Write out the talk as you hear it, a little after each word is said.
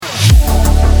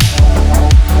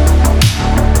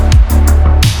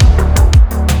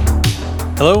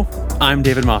Hello, I'm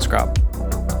David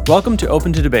Moskrop. Welcome to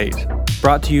Open to Debate,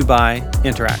 brought to you by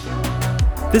Interact.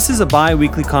 This is a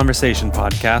bi-weekly conversation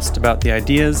podcast about the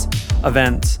ideas,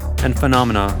 events, and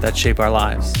phenomena that shape our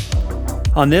lives.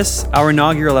 On this, our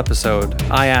inaugural episode,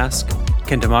 I ask,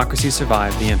 can democracy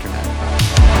survive the internet?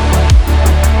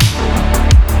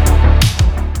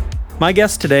 My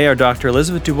guests today are Dr.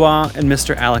 Elizabeth Dubois and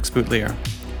Mr. Alex Boutilier.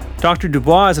 Dr.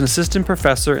 Dubois is an assistant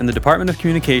professor in the Department of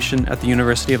Communication at the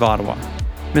University of Ottawa.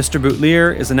 Mr.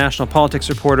 Boutilier is a national politics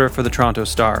reporter for the Toronto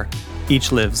Star.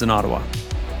 Each lives in Ottawa.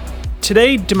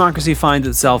 Today, democracy finds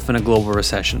itself in a global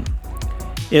recession.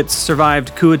 It's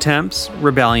survived coup attempts,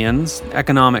 rebellions,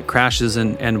 economic crashes,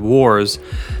 and wars.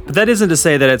 But that isn't to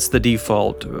say that it's the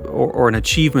default or an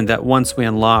achievement that once we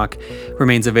unlock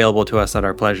remains available to us at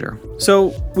our pleasure. So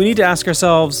we need to ask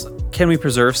ourselves, can we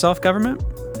preserve self-government?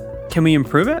 Can we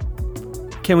improve it?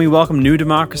 Can we welcome new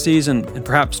democracies and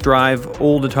perhaps drive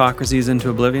old autocracies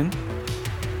into oblivion?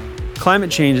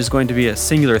 Climate change is going to be a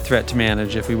singular threat to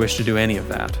manage if we wish to do any of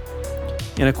that.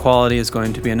 Inequality is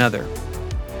going to be another.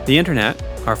 The internet,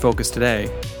 our focus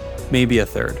today, may be a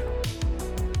third.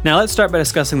 Now let's start by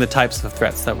discussing the types of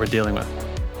threats that we're dealing with.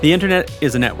 The internet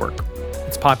is a network.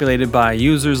 It's populated by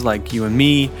users like you and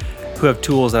me who have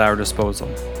tools at our disposal.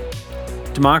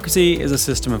 Democracy is a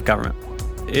system of government.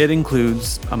 It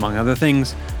includes, among other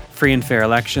things, free and fair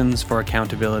elections for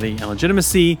accountability and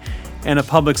legitimacy, and a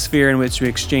public sphere in which we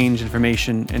exchange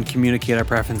information and communicate our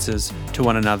preferences to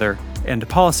one another and to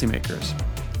policymakers.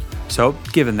 So,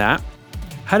 given that,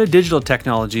 how do digital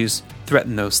technologies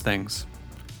threaten those things?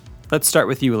 Let's start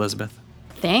with you, Elizabeth.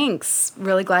 Thanks.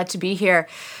 Really glad to be here.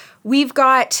 We've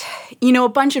got, a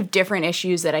bunch of different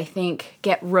issues that I think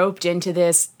get roped into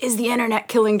this is the internet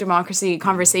killing democracy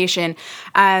conversation.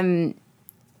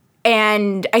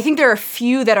 And I think there are a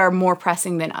few that are more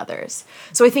pressing than others.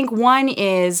 So I think one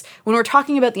is when we're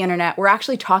talking about the internet, we're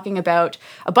actually talking about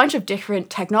a bunch of different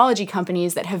technology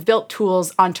companies that have built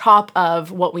tools on top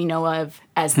of what we know of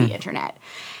as the internet.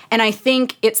 And I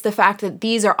think it's the fact that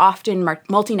these are often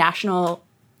multinational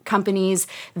companies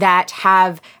that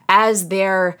have as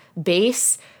their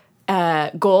base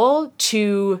goal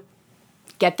to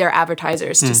get their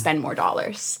advertisers to spend more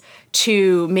dollars,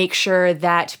 to make sure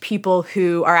that people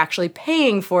who are actually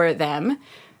paying for them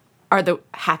are the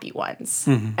happy ones.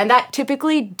 Mm-hmm. And that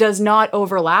typically does not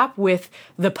overlap with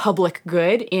the public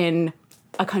good in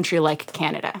a country like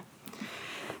Canada.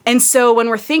 And so when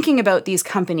we're thinking about these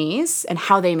companies and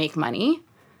how they make money,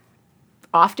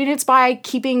 often it's by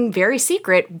keeping very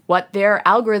secret what their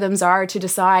algorithms are to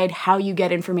decide how you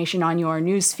get information on your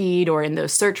newsfeed or in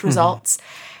those search results.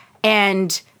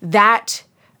 And that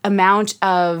amount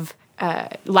of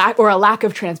lack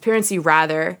of transparency,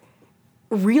 rather,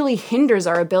 really hinders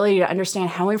our ability to understand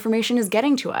how information is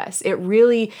getting to us. It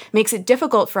really makes it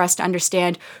difficult for us to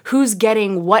understand who's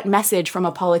getting what message from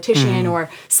a politician or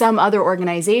some other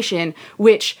organization,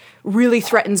 which really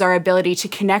threatens our ability to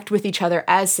connect with each other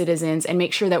as citizens and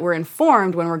make sure that we're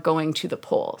informed when we're going to the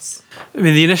polls. I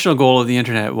mean, the initial goal of the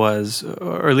internet was,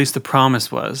 or at least the promise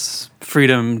was,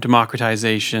 freedom,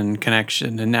 democratization,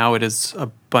 connection, and now it is a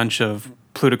bunch of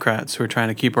plutocrats who are trying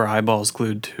to keep our eyeballs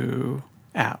glued to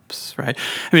apps, right?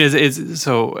 I mean,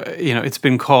 it's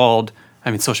been called,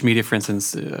 social media, for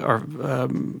instance, are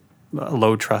a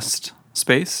low trust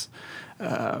space.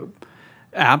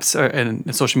 Apps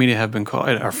and social media have been called,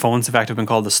 our phones, in fact, have been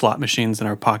called the slot machines in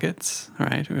our pockets,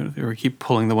 right? We keep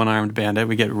pulling the one-armed bandit.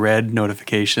 We get red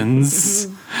notifications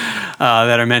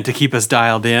that are meant to keep us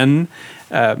dialed in.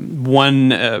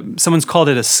 Someone's called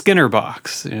it a Skinner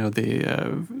box,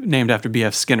 named after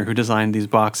B.F. Skinner, who designed these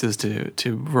boxes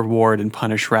to reward and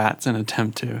punish rats in an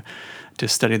attempt to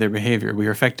study their behavior. We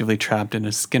are effectively trapped in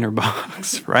a Skinner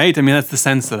box, right? I mean, that's the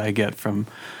sense that I get from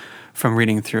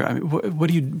reading through. I mean, what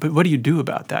do you do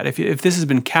about that? If this has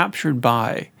been captured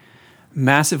by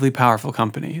massively powerful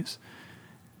companies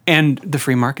and the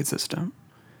free market system,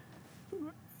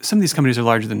 some of these companies are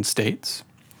larger than states.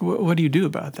 What do you do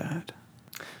about that?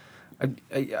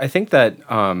 I think that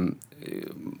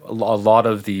a lot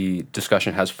of the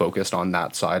discussion has focused on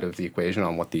that side of the equation,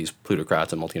 on what these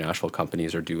plutocrats and multinational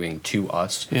companies are doing to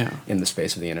us in the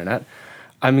space of the internet.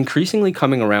 I'm increasingly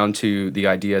coming around to the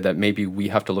idea that maybe we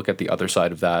have to look at the other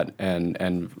side of that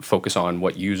and focus on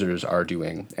what users are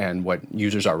doing and what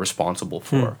users are responsible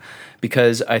for.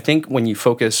 Because I think when you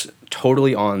focus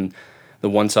totally on the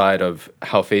one side of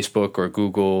how Facebook or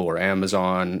Google or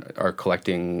Amazon are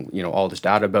collecting, all this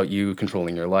data about you,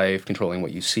 controlling your life, controlling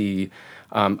what you see,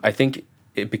 I think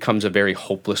it becomes a very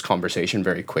hopeless conversation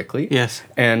very quickly. Yes.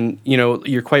 And,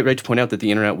 you're quite right to point out that the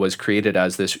internet was created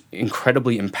as this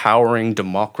incredibly empowering,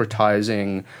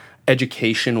 democratizing,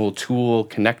 educational tool,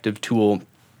 connective tool.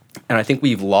 And I think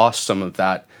we've lost some of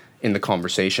that in the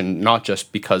conversation, not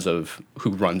just because of who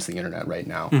runs the internet right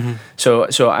now. Mm-hmm.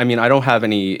 So I mean, I don't have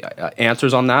any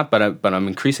answers on that, but I'm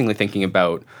increasingly thinking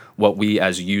about what we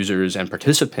as users and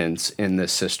participants in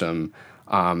this system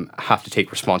have to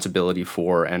take responsibility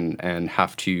for, and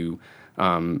have to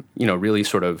really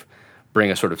sort of bring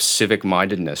a sort of civic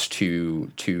mindedness to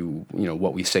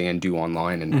what we say and do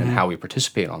online, and how we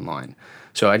participate online.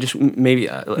 So I just maybe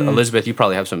Elizabeth, you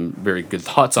probably have some very good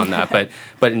thoughts on that,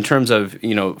 but in terms of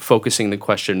focusing the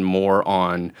question more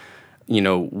on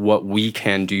what we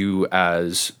can do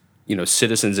as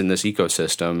citizens in this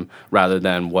ecosystem rather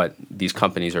than what these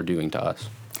companies are doing to us.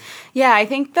 Yeah, I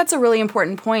think that's a really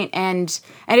important point, and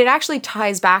it actually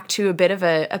ties back to a bit of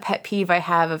a pet peeve I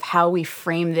have of how we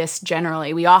frame this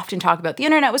generally. We often talk about the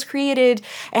internet was created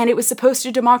and it was supposed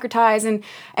to democratize, and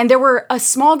there were a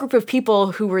small group of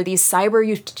people who were these cyber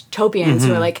utopians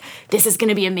who were like, this is going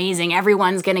to be amazing,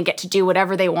 everyone's going to get to do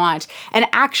whatever they want. And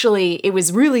actually, it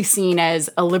was really seen as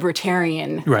a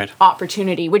libertarian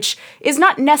opportunity, which is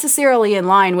not necessarily in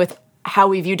line with how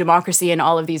we view democracy in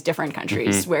all of these different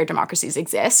countries where democracies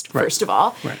exist, first of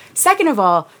all. Right. Second of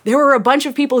all, there were a bunch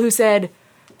of people who said,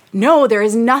 no, there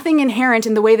is nothing inherent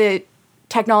in the way that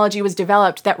technology was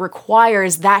developed that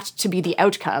requires that to be the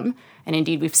outcome. And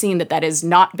indeed, we've seen that that has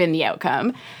not been the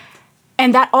outcome.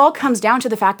 And that all comes down to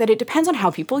the fact that it depends on how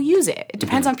people use it. It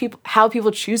depends on how people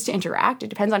choose to interact. It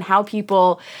depends on how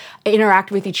people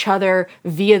interact with each other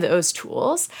via those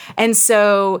tools. And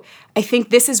so I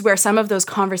think this is where some of those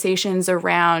conversations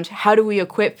around how do we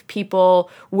equip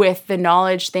people with the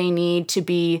knowledge they need to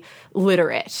be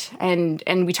literate. And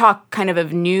we talk kind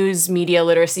of news media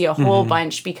literacy a whole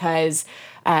bunch because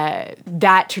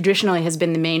that traditionally has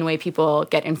been the main way people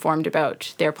get informed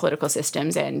about their political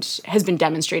systems and has been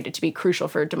demonstrated to be crucial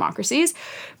for democracies.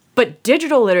 But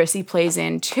digital literacy plays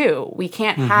in too. We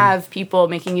can't have people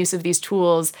making use of these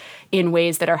tools in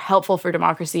ways that are helpful for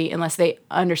democracy unless they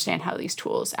understand how these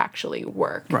tools actually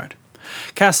work. Right.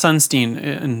 Cass Sunstein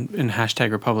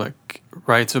in #Republic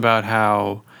writes about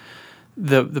how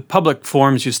the public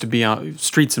forums used to be on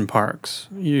streets and parks.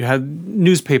 You had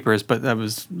newspapers, but that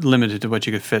was limited to what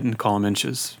you could fit in column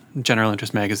inches, general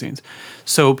interest magazines.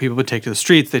 So people would take to the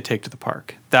streets, they'd take to the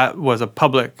park. That was a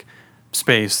public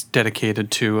space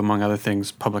dedicated to, among other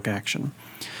things, public action.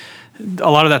 A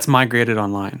lot of that's migrated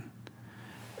online.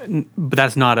 But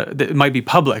that's not it might be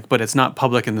public, but it's not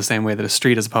public in the same way that a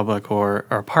street is public or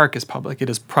a park is public. It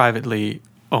is privately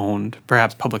owned,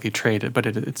 perhaps publicly traded, but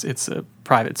it's a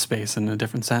private space in a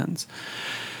different sense.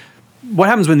 What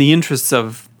happens when the interests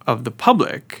of the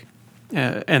public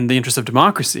and the interests of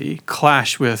democracy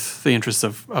clash with the interests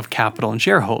of capital and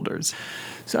shareholders?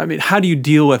 So, I mean, how do you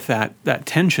deal with that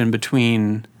tension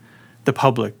between the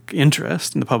public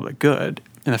interest and the public good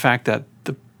and the fact that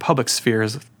the public sphere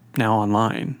is now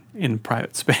online in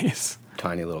private space?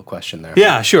 Tiny little question there.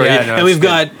 Yeah, sure. Yeah, no, and we've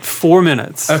got 4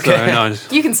 minutes. Okay.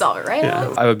 So, you can solve it, right?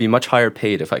 Yeah. I would be much higher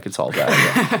paid if I could solve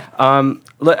that.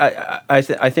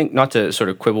 I think, not to sort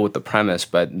of quibble with the premise,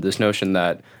 but this notion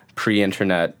that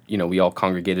pre-internet, we all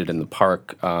congregated in the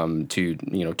park to,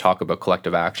 talk about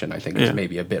collective action, I think is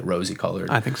maybe a bit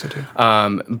rosy-colored. I think so too.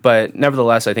 But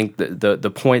nevertheless, I think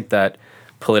the point that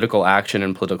political action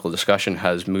and political discussion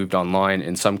has moved online,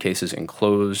 in some cases in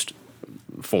closed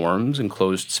forms, in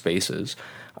closed spaces,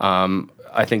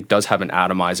 I think does have an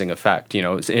atomizing effect.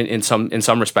 In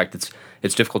some respect,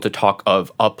 it's difficult to talk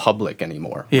of a public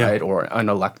anymore, right, or an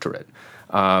electorate.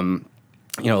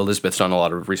 Elizabeth's done a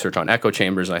lot of research on echo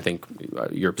chambers, and I think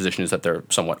your position is that they're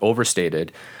somewhat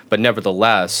overstated. But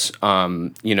nevertheless,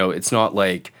 it's not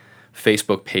like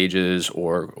Facebook pages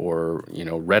or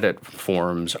Reddit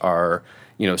forums are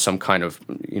some kind of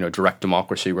direct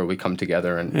democracy where we come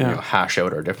together and hash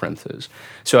out our differences.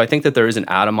 So I think that there is an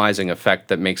atomizing effect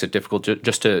that makes it difficult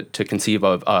just to conceive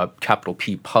of a capital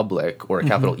P public or a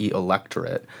capital E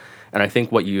electorate. And I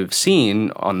think what you've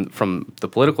seen from the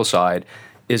political side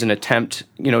is an attempt,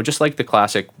 just like the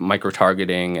classic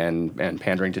micro-targeting and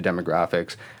pandering to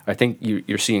demographics. I think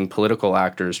you're seeing political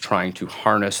actors trying to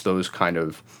harness those kind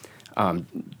of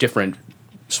different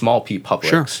small P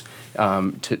publics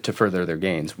to further their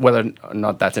gains. Whether or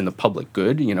not that's in the public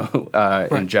good,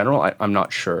 in general, I'm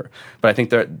not sure. But I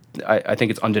think I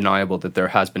think it's undeniable that there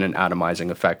has been an atomizing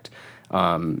effect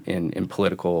in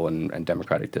political and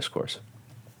democratic discourse.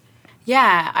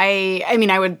 Yeah, I mean,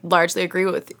 I would largely agree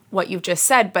with what you've just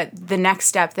said, but the next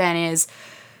step then is,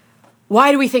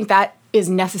 why do we think that is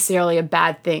necessarily a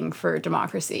bad thing for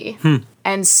democracy?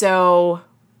 And so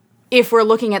if we're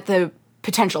looking at the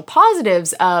potential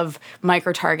positives of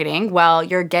micro-targeting, well,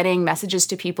 you're getting messages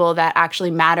to people that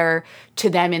actually matter to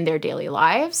them in their daily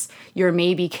lives. You're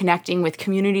maybe connecting with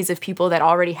communities of people that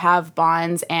already have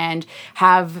bonds and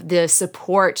have the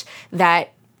support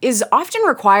that is often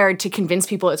required to convince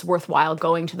people it's worthwhile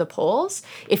going to the polls.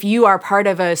 If you are part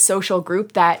of a social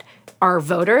group that are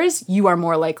voters, you are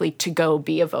more likely to go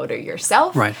be a voter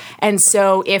yourself. Right. And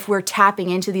so if we're tapping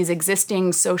into these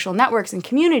existing social networks and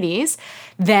communities,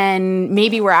 then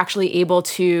maybe we're actually able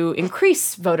to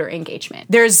increase voter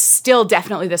engagement. There's still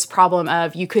definitely this problem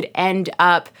of you could end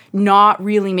up not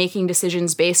really making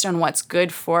decisions based on what's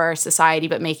good for society,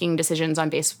 but making decisions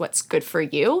on based what's good for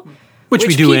you. Which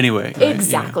we do anyway. Right?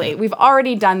 Exactly. Yeah. We've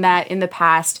already done that in the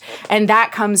past. And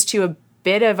that comes to a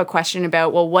bit of a question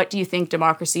about, well, what do you think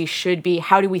democracy should be?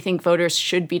 How do we think voters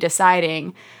should be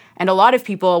deciding? And a lot of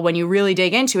people, when you really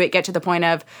dig into it, get to the point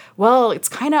of, well, it's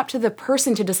kind of up to the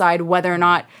person to decide whether or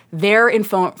not their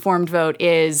informed vote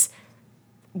is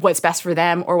what's best for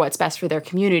them or what's best for their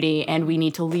community. And we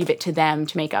need to leave it to them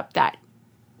to make up that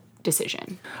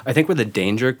decision. I think where the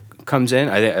danger comes in,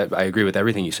 I agree with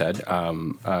everything you said.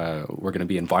 We're going to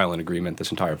be in violent agreement this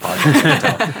entire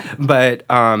podcast. But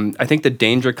I think the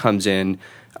danger comes in,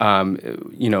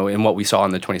 in what we saw in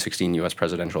the 2016 U.S.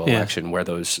 presidential election, where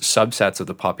those subsets of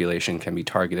the population can be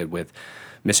targeted with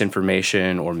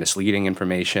misinformation or misleading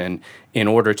information in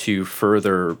order to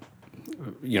further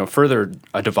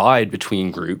a divide between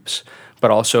groups,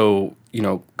 but also,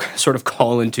 sort of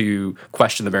call into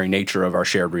question the very nature of our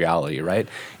shared reality, right?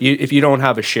 If you don't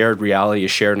have a shared reality, a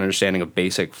shared understanding of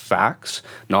basic facts,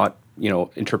 not,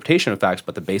 interpretation of facts,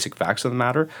 but the basic facts of the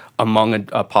matter among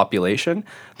a population,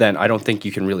 then I don't think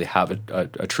you can really have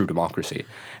a true democracy.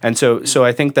 And so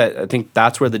I think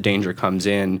that's where the danger comes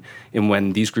in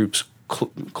when these groups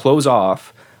close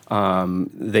off.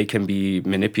 They can be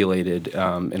manipulated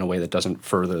in a way that doesn't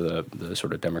further the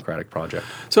sort of democratic project.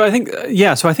 So I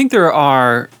think there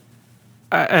are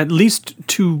at least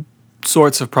two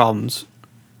sorts of problems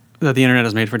that the internet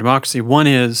has made for democracy. One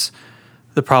is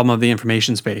the problem of the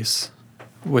information space,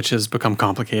 which has become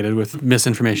complicated with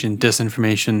misinformation,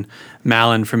 disinformation,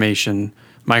 malinformation,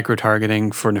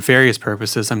 micro-targeting for nefarious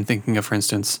purposes. I'm thinking of, for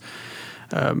instance,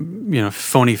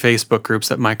 phony Facebook groups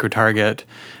that micro-target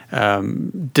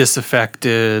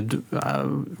disaffected,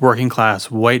 working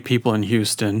class white people in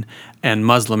Houston and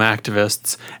Muslim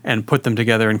activists and put them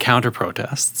together in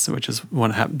counter-protests, which is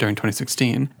what happened during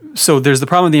 2016. So there's the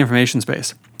problem of the information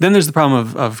space. Then there's the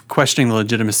problem of questioning the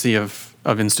legitimacy of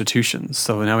institutions.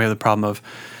 So now we have the problem of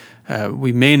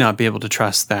we may not be able to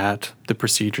trust that the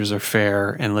procedures are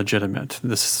fair and legitimate.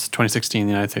 This 2016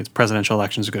 United States presidential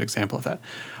election is a good example of that.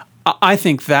 I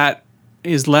think that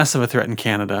is less of a threat in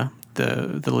Canada,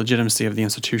 the legitimacy of the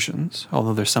institutions,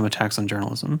 although there's some attacks on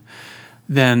journalism,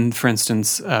 than, for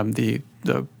instance, the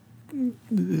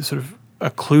sort of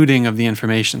occluding of the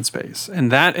information space.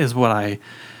 And that is what I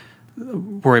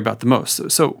worry about the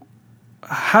most. So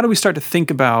how do we start to think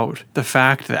about the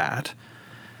fact that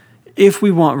if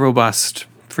we want robust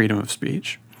freedom of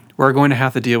speech, we're going to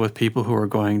have to deal with people who are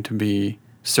going to be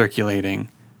circulating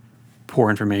poor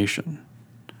information?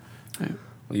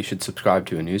 Well, you should subscribe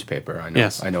to a newspaper.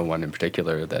 I know one in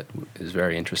particular that is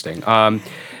very interesting. On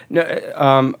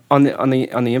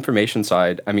the information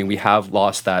side, I mean, we have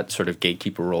lost that sort of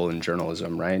gatekeeper role in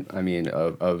journalism, right? I mean,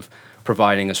 of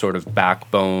providing a sort of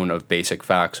backbone of basic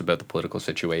facts about the political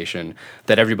situation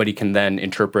that everybody can then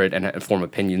interpret and form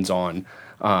opinions on.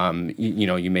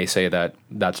 You may say that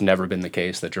that's never been the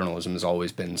case, that journalism has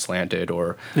always been slanted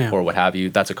or what have you.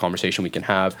 That's a conversation we can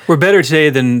have. We're better today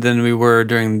than we were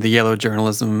during the yellow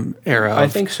journalism era. I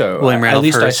think so. William Randolph At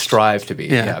least Hearst. I strive to be.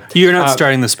 Yeah. You're not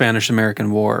starting the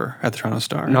Spanish-American War at the Toronto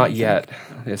Star. Not yet.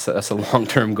 That's a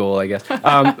long-term goal, I guess.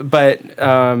 But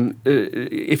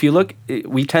if you look,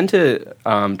 we tend to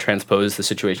transpose the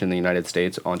situation in the United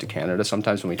States onto Canada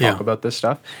sometimes when we talk about this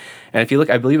stuff. And if you look,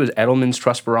 I believe it was Edelman's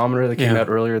Trust Barometer that came out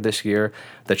earlier this year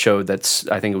that showed that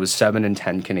I think it was 7 in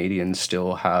 10 Canadians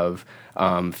still have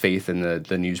faith in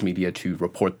the news media to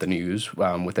report the news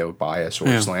without bias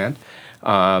or slant.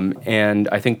 And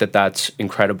I think that's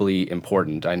incredibly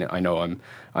important. I know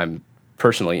I'm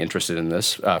personally interested in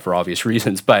this for obvious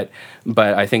reasons, but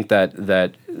I think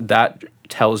that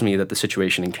tells me that the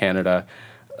situation in Canada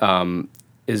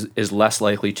is less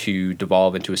likely to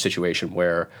devolve into a situation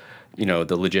where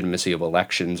the legitimacy of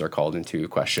elections are called into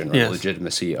question, or the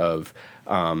legitimacy of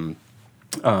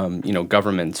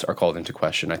governments are called into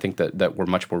question. I think that we're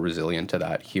much more resilient to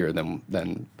that here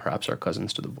than perhaps our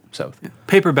cousins to the south.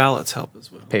 Paper ballots help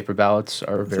as well. Paper ballots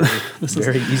are very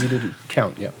very easy to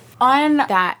count. Yeah. On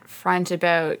that front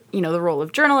about, the role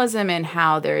of journalism and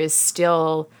how there is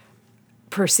still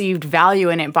perceived value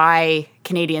in it by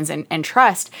Canadians and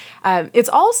trust, it's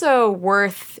also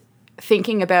worth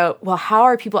thinking about, well, how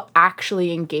are people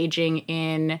actually engaging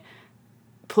in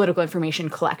political information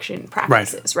collection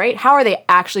practices, right? How are they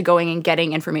actually going and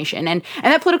getting information? And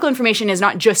that political information is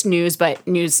not just news, but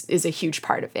news is a huge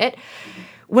part of it.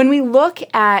 When we look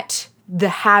at the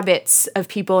habits of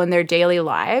people in their daily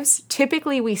lives,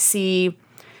 typically we see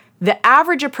the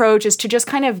average approach is to just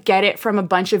kind of get it from a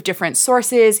bunch of different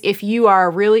sources. If you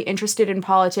are really interested in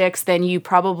politics, then you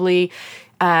probably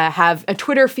have a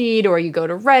Twitter feed, or you go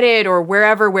to Reddit or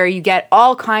wherever, where you get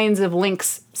all kinds of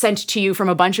links sent to you from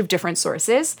a bunch of different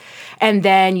sources. And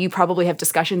then you probably have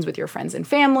discussions with your friends and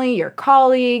family, your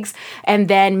colleagues, and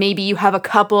then maybe you have a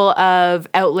couple of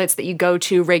outlets that you go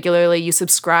to regularly. You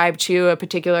subscribe to a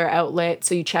particular outlet,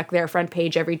 so you check their front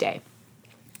page every day.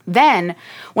 Then,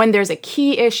 when there's a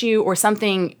key issue or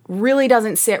something really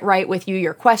doesn't sit right with you,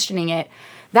 you're questioning it,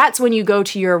 that's when you go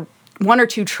to your one or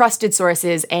two trusted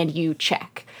sources and you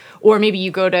check. Or maybe you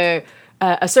go to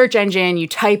a search engine, you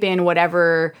type in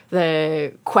whatever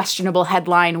the questionable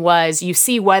headline was, you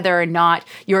see whether or not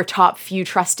your top few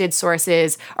trusted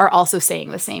sources are also saying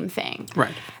the same thing.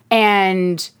 Right.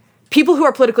 And people who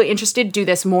are politically interested do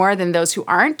this more than those who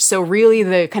aren't. So really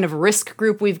the kind of risk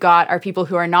group we've got are people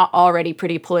who are not already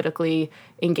pretty politically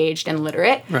engaged and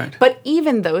literate. Right. But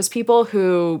even those people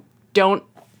who don't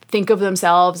think of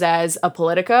themselves as a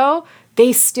politico,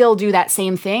 they still do that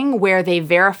same thing where they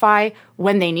verify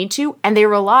when they need to, and they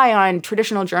rely on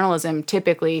traditional journalism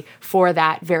typically for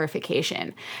that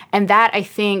verification. And that, I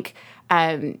think,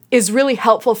 is really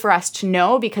helpful for us to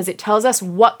know, because it tells us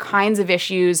what kinds of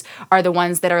issues are the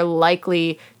ones that are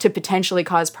likely to potentially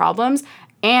cause problems,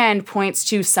 and points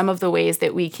to some of the ways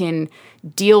that we can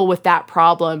deal with that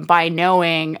problem by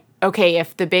knowing, okay,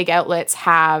 if the big outlets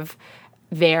have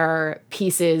their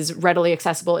pieces readily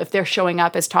accessible, if they're showing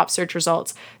up as top search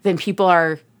results, then people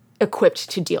are equipped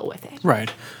to deal with it.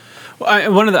 Right.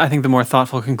 Well, one of the, I think, the more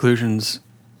thoughtful conclusions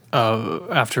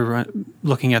after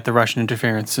looking at the Russian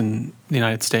interference in the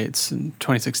United States in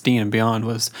 2016 and beyond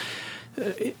was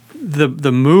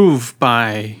the move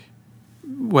by,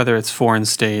 whether it's foreign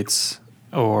states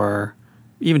or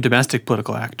even domestic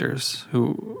political actors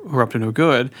who are up to no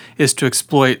good, is to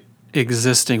exploit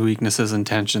existing weaknesses and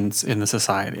tensions in the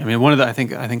society. I mean, I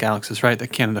think Alex is right that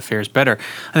Canada fares better.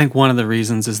 I think one of the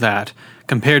reasons is that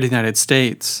compared to the United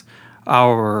States,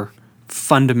 our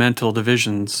fundamental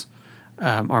divisions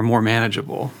are more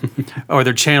manageable, or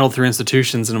they're channeled through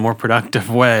institutions in a more productive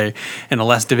way, in a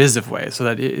less divisive way, so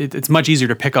that it's much easier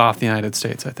to pick off the United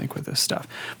States, I think, with this stuff.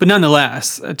 But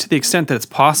nonetheless, to the extent that it's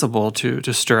possible to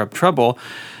stir up trouble,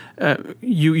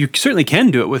 you certainly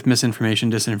can do it with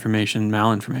misinformation, disinformation,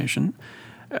 malinformation.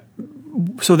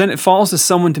 So then it falls to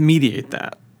someone to mediate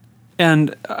that.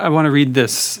 And I want to read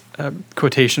this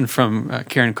quotation from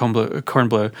Karen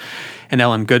Kornbluh and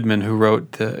Ellen Goodman, who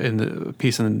wrote in the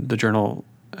piece in the journal,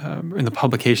 in the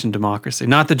publication Democracy.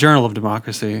 Not the Journal of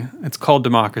Democracy. It's called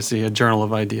Democracy, a journal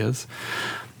of ideas.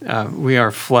 We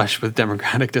are flush with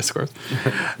democratic discourse.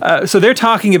 So they're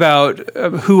talking about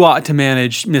who ought to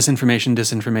manage misinformation,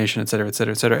 disinformation, et cetera, et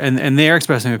cetera, et cetera. And they are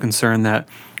expressing a concern that,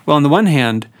 well, on the one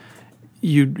hand,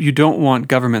 you don't want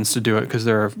governments to do it because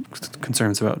there are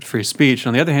concerns about free speech.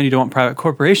 On the other hand, you don't want private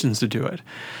corporations to do it.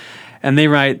 And they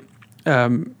write,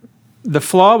 the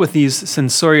flaw with these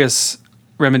censorious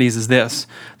remedies is this: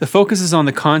 the focus is on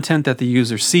the content that the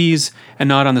user sees and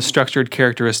not on the structured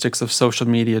characteristics of social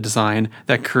media design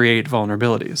that create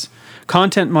vulnerabilities.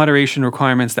 Content moderation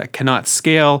requirements that cannot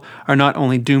scale are not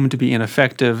only doomed to be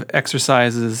ineffective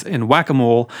exercises in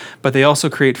whack-a-mole, but they also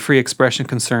create free expression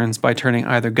concerns by turning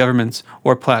either governments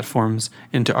or platforms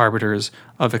into arbiters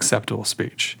of acceptable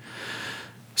speech.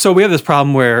 So we have this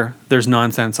problem where there's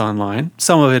nonsense online.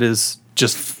 Some of it is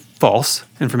just false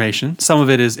information. Some of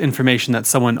it is information that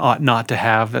someone ought not to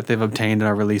have that they've obtained and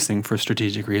are releasing for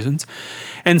strategic reasons.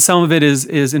 And some of it is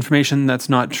information that's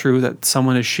not true that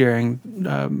someone is sharing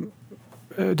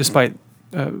despite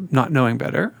not knowing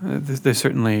better. They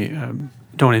certainly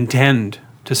don't intend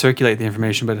to circulate the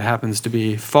information, but it happens to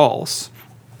be false.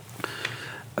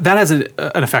 That has an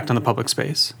effect on the public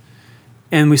space.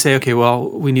 And we say, okay, well,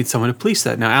 we need someone to police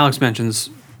that. Now, Alex mentions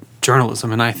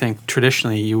journalism, and I think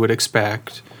traditionally you would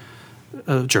expect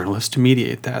a journalist to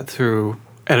mediate that through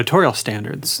editorial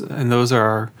standards, and those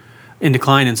are in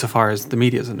decline insofar as the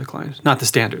media is in decline, not the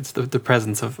standards, the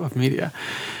presence of media.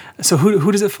 So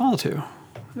who does it fall to?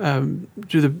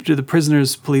 Do the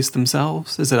prisoners police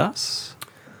themselves? Is it us?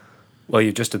 Well,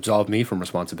 you just absolved me from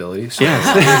responsibilities. So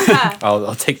Yes.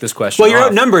 I'll take this question. Well, you're off.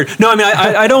 outnumbered. No, I mean,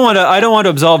 I don't want to. I don't want to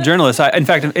absolve journalists. In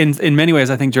fact, in many ways,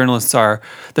 I think journalists are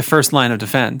the first line of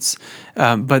defense,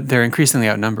 but they're increasingly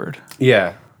outnumbered.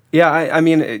 Yeah. Yeah, I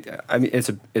mean,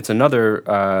 it's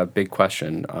another big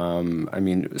question. I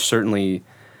mean, certainly,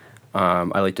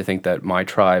 I like to think that my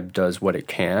tribe does what it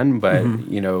can, but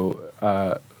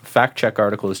fact check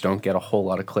articles don't get a whole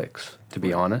lot of clicks, to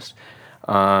be honest.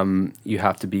 You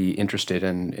have to be interested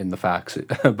in the facts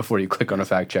before you click on a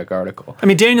fact check article. I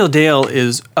mean, Daniel Dale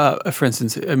is, for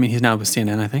instance, I mean, he's now with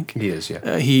CNN, I think. He is,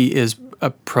 yeah. He is a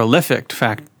prolific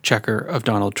fact checker of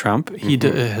Donald Trump. He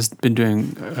has been doing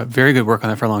very good work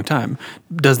on that for a long time.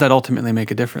 Does that ultimately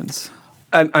make a difference?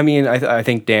 I mean, I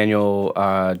think Daniel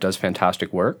does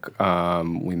fantastic work.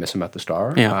 We miss him at the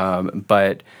Star. Yeah.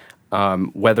 But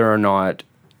whether or not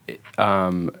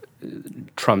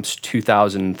Trump's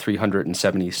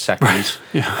 2,370 seconds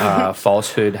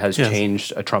falsehood has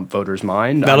changed a Trump voter's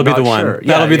mind. That'll be the one. Sure.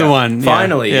 That'll be the one.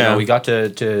 Finally, we got to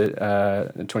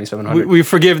 2,700. We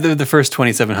forgive the first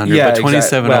 2,700, but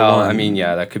 2,701. Well, I mean,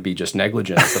 that could be just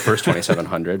negligence, the first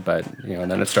 2,700, but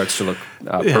then it starts to look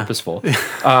purposeful.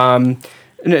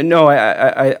 No,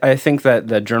 I think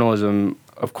that journalism,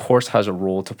 of course, has a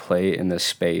role to play in this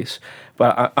space.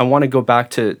 But I want to go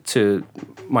back to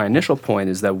my initial point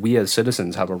is that we as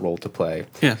citizens have a role to play.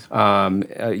 Yes.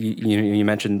 You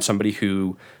mentioned somebody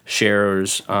who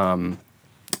shares,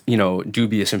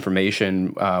 dubious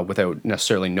information without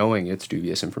necessarily knowing it's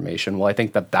dubious information. Well, I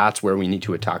think that's where we need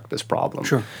to attack this problem.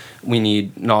 Sure. We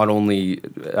need not only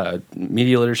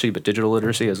media literacy, but digital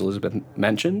literacy, as Elizabeth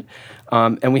mentioned.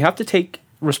 And we have to take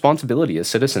responsibility as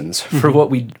citizens for what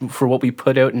we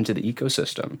put out into the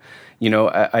ecosystem.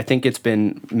 I think it's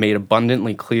been made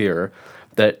abundantly clear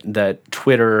that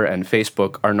Twitter and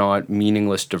Facebook are not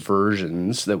meaningless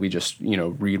diversions that we just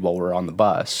read while we're on the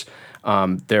bus.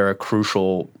 They're a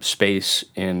crucial space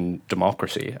in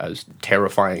democracy, as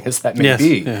terrifying as that may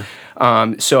be.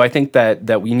 Yeah. So I think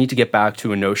that we need to get back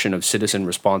to a notion of citizen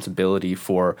responsibility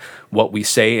for what we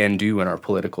say and do in our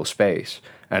political space.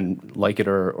 And like it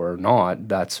or not,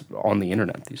 that's on the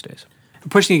internet these days.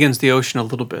 Pushing against the ocean a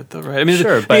little bit, though, right? I mean,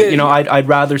 sure, but I'd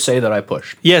rather say that I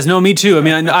pushed. Yes, no, me too. I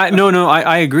mean,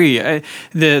 I agree.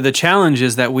 The challenge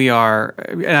is that we are,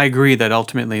 and I agree that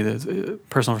ultimately the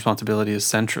personal responsibility is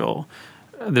central.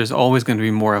 There's always going to be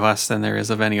more of us than there is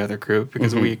of any other group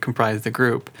because we comprise the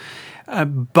group.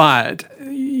 But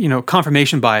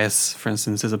confirmation bias, for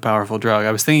instance, is a powerful drug.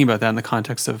 I was thinking about that in the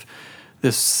context of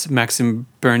this Maxime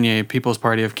Bernier People's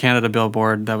Party of Canada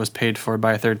billboard that was paid for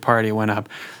by a third party went up.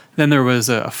 Then there was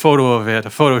a photo of it, a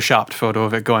photoshopped photo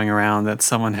of it going around that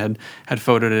someone had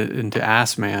photoed it into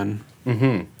Ass Man.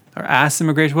 Mm-hmm. Or Ass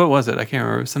Immigration. What was it? I can't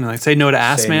remember. Something like Say No to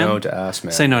Ass Man. Say No to Ass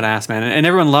Man. Say No to Ass Man. And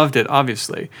everyone loved it,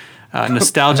 obviously.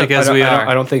 Nostalgic as we are.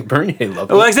 I don't think Bernier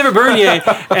loved it. Well, except for Bernier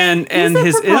and he's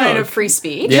his a proponent of free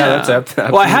speech. Yeah, that's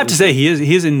well, I have to say he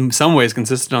is in some ways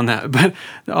consistent on that, but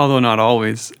although not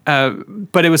always.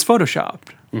 But it was photoshopped.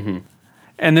 Mm-hmm.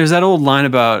 And there's that old line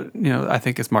about I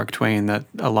think it's Mark Twain that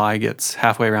a lie gets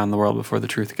halfway around the world before the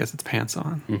truth gets its pants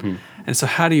on. Mm-hmm. And so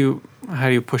how do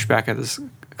you push back at this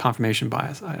confirmation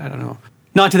bias? I don't know.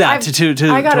 Not to that, to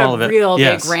I got all of it. a real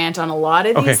big rant on a lot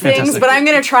of these things, fantastic. but I'm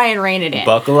going to try and rein it in.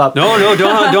 Buckle up. No,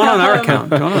 don't on our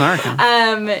account. Don't on our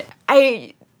account.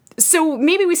 So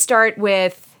maybe we start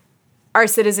with, are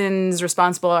citizens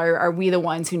responsible? Are we the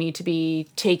ones who need to be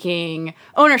taking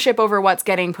ownership over what's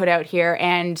getting put out here?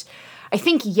 And I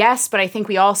think yes, but I think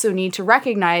we also need to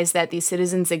recognize that these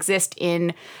citizens exist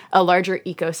in a larger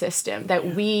ecosystem,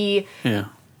 that we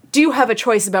do have a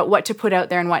choice about what to put out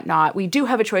there and what not. We do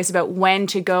have a choice about when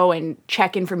to go and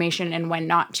check information and when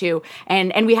not to.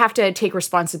 And we have to take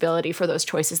responsibility for those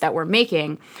choices that we're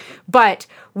making. But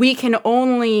we can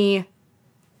only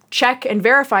check and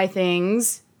verify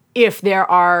things if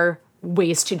there are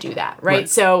ways to do that, right?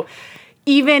 So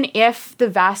even if the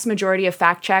vast majority of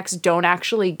fact checks don't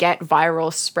actually get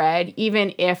viral spread,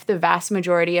 even if the vast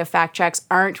majority of fact checks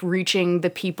aren't reaching the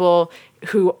people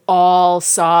who all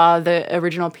saw the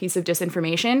original piece of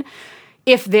disinformation,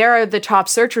 if they're the top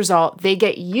search result, they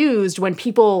get used when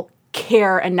people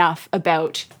care enough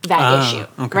about that issue,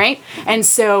 right? And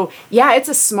so, it's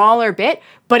a smaller bit,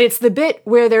 but it's the bit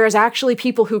where there is actually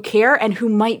people who care and who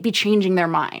might be changing their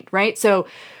mind, right? So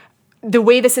the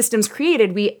way the system's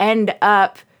created, we end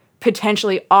up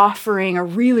potentially offering a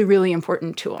really, really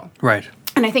important tool. Right.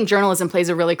 And I think journalism plays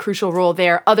a really crucial role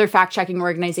there. Other fact-checking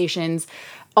organizations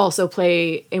also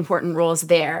play important roles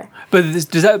there. But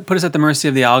does that put us at the mercy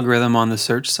of the algorithm on the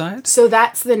search side? So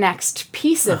that's the next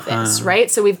piece of this, right?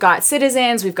 So we've got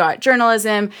citizens, we've got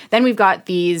journalism, then we've got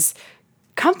these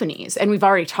companies. And we've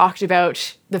already talked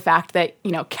about the fact that,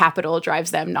 capital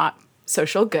drives them, not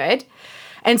social good.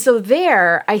 And so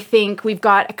there, I think we've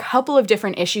got a couple of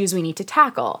different issues we need to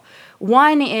tackle.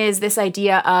 One is this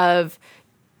idea of,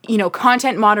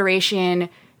 content moderation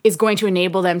is going to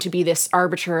enable them to be this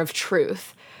arbiter of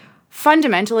truth.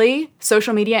 Fundamentally,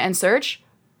 social media and search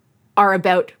are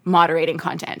about moderating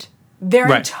content.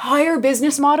 Their entire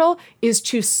business model is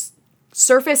to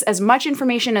surface as much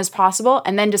information as possible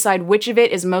and then decide which of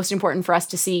it is most important for us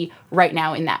to see right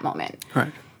now in that moment.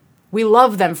 Right. We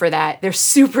love them for that. They're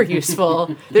super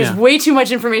useful. There's way too much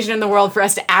information in the world for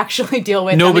us to actually deal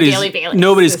with on a daily basis.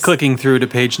 Nobody's clicking through to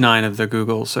page 9 of the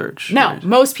Google search. No. Right?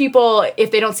 Most people,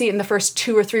 if they don't see it in the first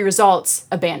 2 or 3 results,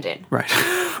 abandon. Right.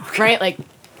 Okay. Right? Like,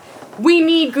 we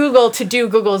need Google to do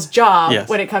Google's job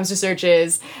when it comes to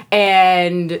searches,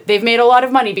 and they've made a lot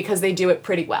of money because they do it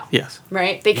pretty well. Yes.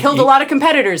 Right? They killed a lot of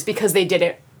competitors because they did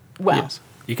it well. Yes.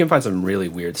 You can find some really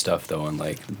weird stuff, though, on,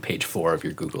 page 4 of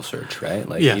your Google search, right?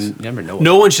 You never know.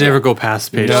 No one should ever go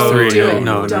past page 3. Don't do it.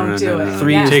 No. Don't do it.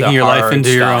 3 is taking the your life hard into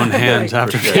your stuff. own hands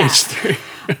after page 3.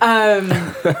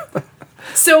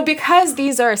 So because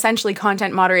these are essentially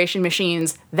content moderation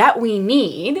machines that we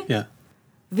need,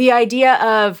 the idea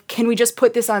of, can we just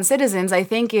put this on citizens, I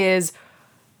think is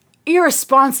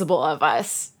irresponsible of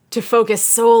us to focus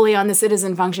solely on the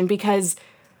citizen function, because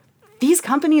these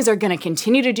companies are going to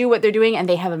continue to do what they're doing, and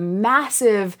they have a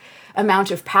massive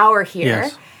amount of power here,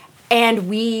 and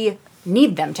we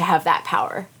need them to have that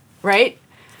power, right?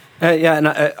 And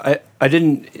I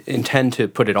didn't intend to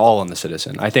put it all on the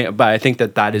citizen. I think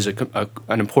that is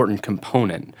an important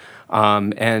component,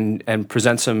 and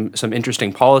presents some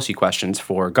interesting policy questions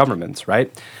for governments,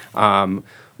 right?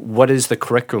 What is the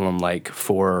curriculum like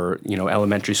for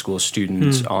elementary school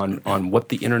students on what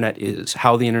the internet is,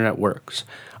 how the internet works?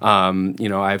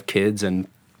 I have kids, and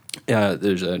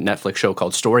there's a Netflix show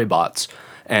called Storybots,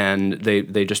 and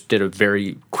they just did a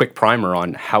very quick primer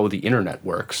on how the internet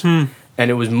works. And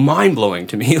it was mind-blowing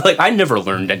to me. I never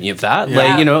learned any of that.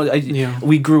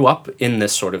 We grew up in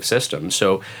this sort of system.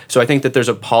 So I think that there's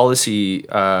a policy,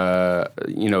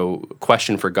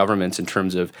 question for governments in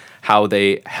terms of how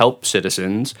they help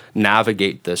citizens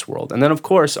navigate this world. And then, of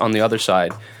course, on the other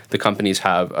side, the companies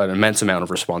have an immense amount of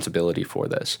responsibility for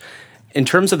this. In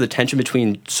terms of the tension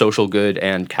between social good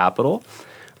and capital,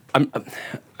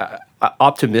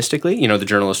 optimistically, the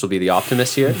journalist will be the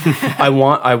optimist here. I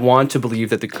want to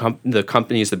believe that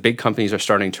the big companies are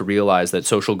starting to realize that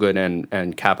social good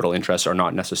and capital interests are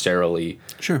not necessarily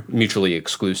mutually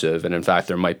exclusive, and in fact,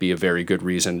 there might be a very good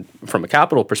reason from a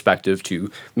capital perspective to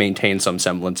maintain some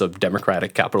semblance of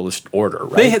democratic capitalist order.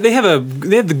 Right? They have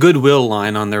the goodwill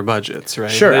line on their budgets, right?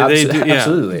 Sure,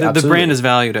 absolutely. The brand is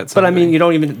valued at something. But I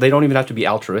mean, they don't even have to be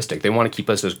altruistic. They want to keep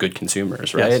us as good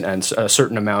consumers, right? Yes. And a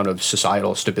certain amount of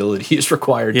societal stability is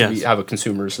required to have a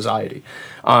consumer society.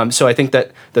 So I think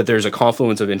that there's a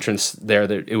confluence of interests there,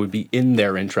 that it would be in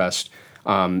their interest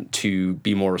to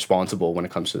be more responsible when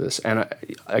it comes to this. And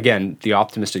again, the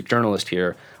optimistic journalist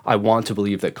here, I want to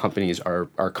believe that companies are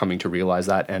coming to realize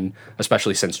that, and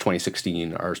especially since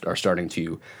 2016 are starting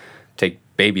to take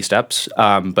baby steps,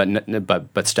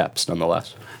 but steps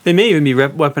nonetheless. They may even be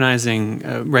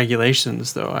weaponizing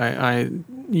regulations, though. I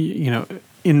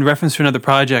in reference to another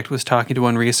project, was talking to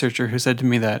one researcher who said to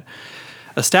me that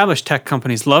established tech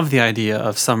companies love the idea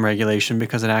of some regulation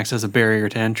because it acts as a barrier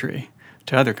to entry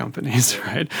to other companies,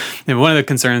 right? And one of the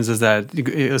concerns is that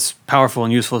as powerful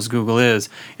and useful as Google is,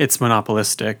 it's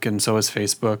monopolistic, and so is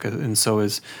Facebook, and so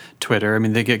is Twitter. I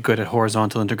mean, they get good at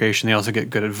horizontal integration. They also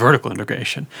get good at vertical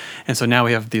integration. And so now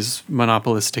we have these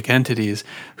monopolistic entities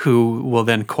who will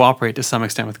then cooperate to some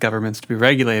extent with governments to be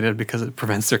regulated because it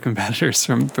prevents their competitors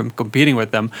from competing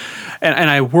with them. And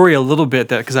I worry a little bit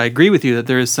that, because I agree with you that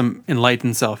there is some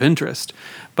enlightened self-interest,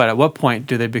 but at what point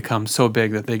do they become so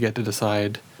big that they get to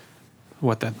decide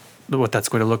what that's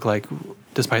going to look like,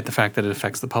 despite the fact that it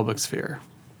affects the public sphere?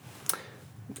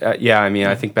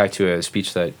 I think back to a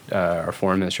speech that our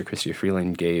Foreign Minister Chrystia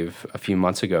Freeland gave a few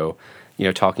months ago,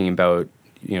 talking about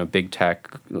big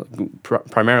tech.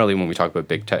 Primarily, when we talk about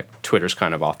big tech, Twitter's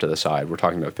kind of off to the side. We're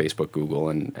talking about Facebook, Google,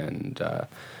 and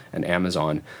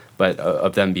Amazon, but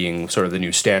of them being sort of the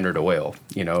new Standard Oil,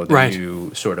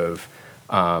 new sort of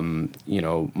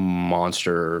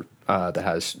monster that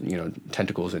has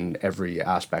tentacles in every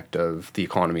aspect of the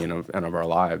economy and of our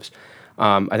lives.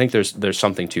 I think there's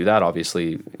something to that.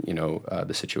 Obviously,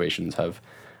 the situation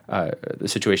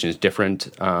is different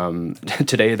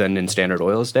today than in Standard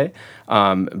Oil's day.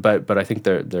 But I think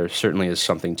there certainly is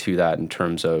something to that in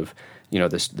terms of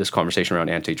this conversation around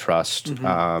antitrust.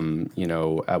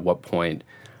 Mm-hmm. At what point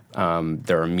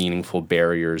there are meaningful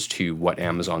barriers to what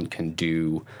Amazon can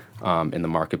do in the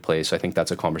marketplace. I think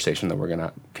that's a conversation that we're going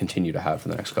to continue to have for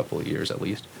the next couple of years at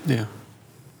least. Yeah.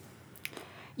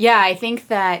 Yeah, I think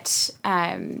that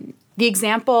the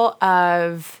example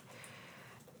of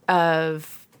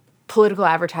political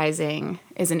advertising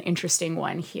is an interesting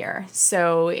one here.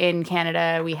 So in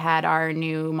Canada, we had our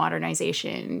new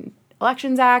Modernization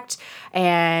Elections Act,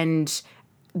 and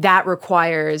that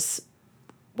requires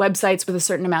websites with a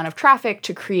certain amount of traffic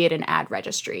to create an ad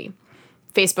registry.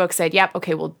 Facebook said, yep,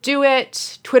 okay, we'll do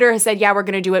it. Twitter has said, yeah, we're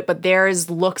going to do it, but theirs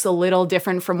looks a little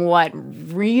different from what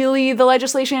really the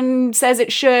legislation says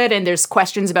it should, and there's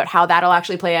questions about how that'll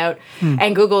actually play out.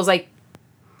 And Google's like,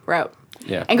 we're out.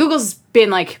 Yeah. And Google's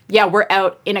been like, yeah, we're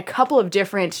out in a couple of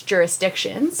different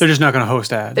jurisdictions. They're just not going to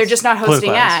host ads. They're just not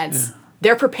hosting ads. Yeah.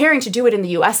 They're preparing to do it in the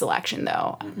US election,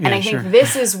 though. And I think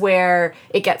this is where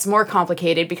it gets more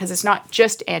complicated, because it's not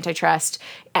just antitrust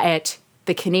at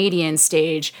the Canadian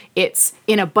stage. It's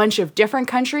in a bunch of different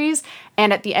countries.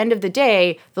 And at the end of the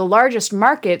day, the largest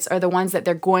markets are the ones that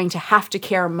they're going to have to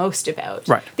care most about.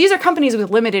 Right. These are companies with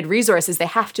limited resources. They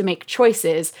have to make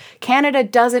choices. Canada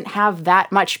doesn't have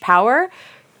that much power.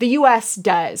 The US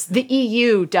does. The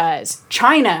EU does.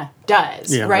 China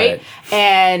does, right?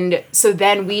 And so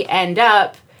then we end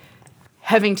up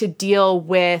having to deal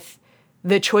with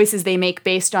the choices they make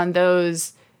based on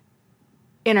those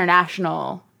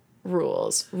international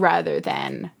rules rather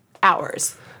than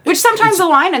ours, which sometimes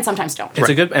align and sometimes don't. It's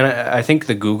a good, and I think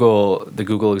the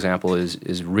Google example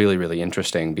is really, really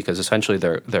interesting, because essentially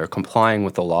they're complying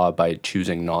with the law by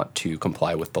choosing not to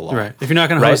comply with the law. Right. If you're not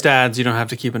going to host ads, you don't have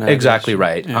to keep an ad. Exactly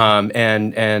right. Yeah.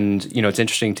 And it's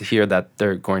interesting to hear that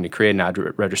they're going to create an ad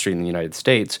registry in the United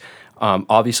States.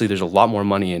 Obviously, there's a lot more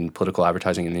money in political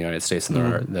advertising in the United States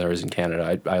than there is in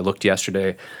Canada. I looked yesterday,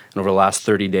 and over the last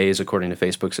 30 days, according to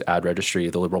Facebook's ad registry,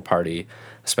 the Liberal Party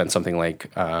spent something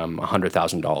like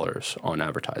 $100,000 on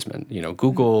advertisement.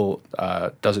 Google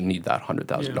doesn't need that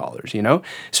 $100,000.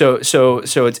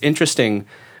 So it's interesting.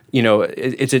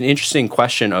 It's an interesting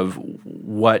question of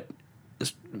what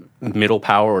middle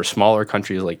power or smaller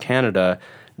countries like Canada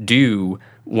do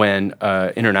when an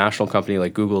international company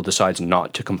like Google decides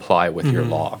not to comply with your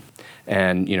law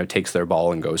and takes their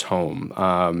ball and goes home.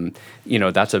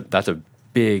 That's a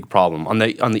big problem. On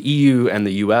the EU and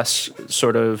the US,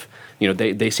 sort of,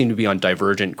 they seem to be on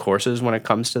divergent courses when it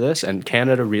comes to this. And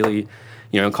Canada really,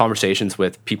 in conversations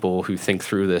with people who think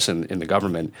through this in the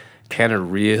government, Canada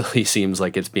really seems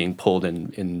like it's being pulled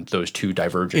in those two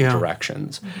divergent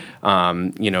directions.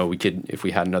 We could, if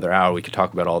we had another hour, we could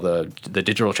talk about all the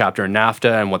digital chapter in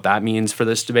NAFTA and what that means for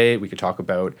this debate. We could talk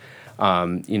about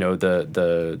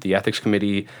the ethics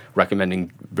committee recommending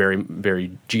very,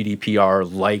 very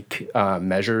GDPR-like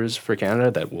measures for Canada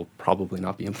that will probably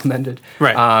not be implemented.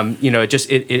 Right.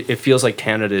 It feels like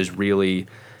Canada is really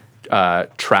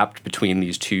trapped between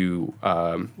these two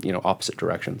opposite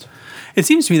directions. It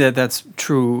seems to me that that's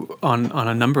true on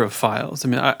a number of files. I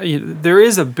mean, there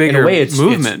is a bigger in a way, it's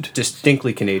movement.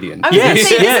 Distinctly Canadian. I was going to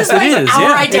say, this is like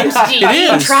our identity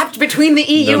being trapped between the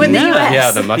EU and the US.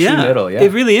 Yeah, the mushy middle,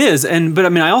 It really is. But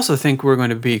I also think we're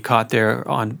going to be caught there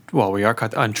we are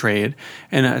caught on trade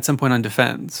and at some point on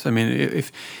defense. I mean,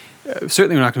 if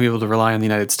certainly we're not going to be able to rely on the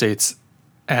United States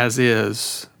as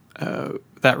is.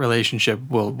 That relationship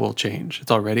will change.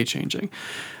 It's already changing.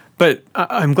 But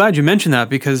I'm glad you mentioned that,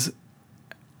 because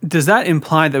does that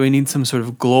imply that we need some sort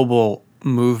of global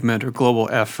movement or global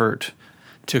effort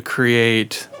to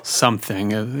create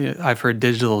something? I've heard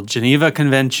Digital Geneva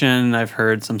Convention. I've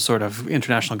heard some sort of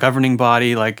international governing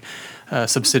body like a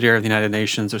subsidiary of the United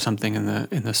Nations or something in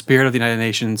the spirit of the United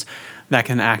Nations that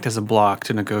can act as a bloc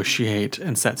to negotiate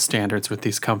and set standards with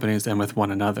these companies and with one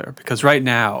another. Because right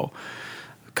now,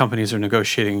 companies are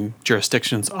negotiating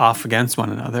jurisdictions off against one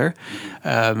another,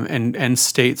 and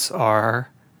states are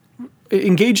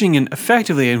engaging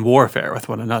effectively in warfare with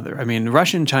one another. I mean,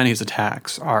 Russian-Chinese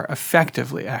attacks are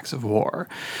effectively acts of war,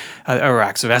 or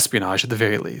acts of espionage at the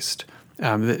very least.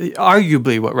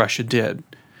 Arguably, what Russia did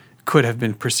could have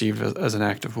been perceived as an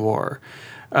act of war.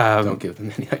 Don't give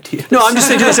them any ideas. No, I'm just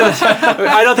saying.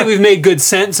 I don't think we've made good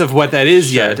sense of what that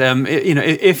is yet.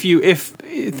 If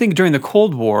think during the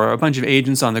Cold War, a bunch of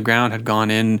agents on the ground had gone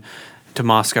in to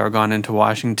Moscow or gone into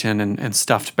Washington and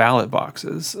stuffed ballot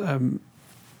boxes.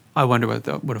 I wonder what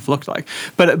that would have looked like.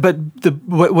 But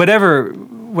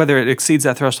whether it exceeds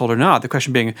that threshold or not, the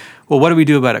question being, well, what do we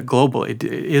do about it globally?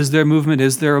 Is there a movement?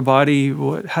 Is there a body?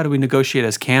 How do we negotiate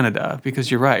as Canada?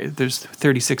 Because you're right, there's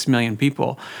 36 million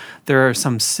people. There are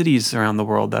some cities around the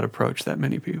world that approach that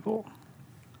many people.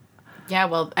 Yeah,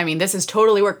 well, I mean, this has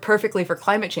totally worked perfectly for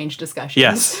climate change discussions.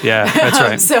 Yes, yeah, that's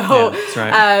right. That's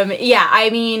right. I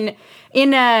mean,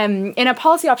 in a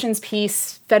policy options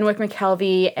piece, Fenwick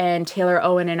McKelvey and Taylor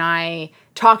Owen and I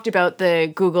talked about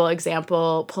the Google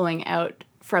example pulling out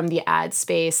from the ad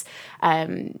space.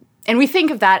 And we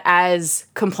think of that as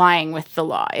complying with the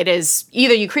law. It is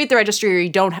either you create the registry or you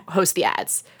don't host the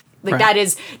ads. That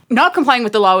is not complying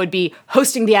with the law would be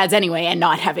hosting the ads anyway and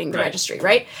not having the registry,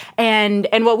 right? And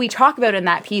what we talk about in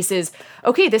that piece is,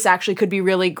 okay, this actually could be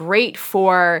really great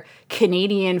for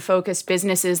Canadian-focused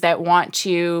businesses that want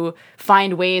to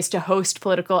find ways to host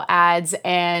political ads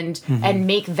and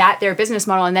make that their business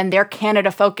model, and then they're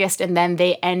Canada-focused, and then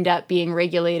they end up being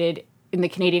regulated in the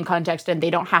Canadian context, and they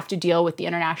don't have to deal with the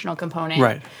international component.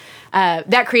 Right.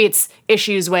 That creates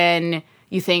issues when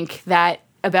you think that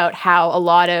about how a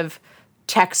lot of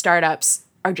tech startups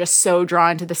are just so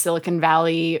drawn to the Silicon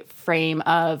Valley frame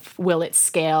of will it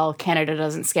scale? Canada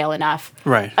doesn't scale enough.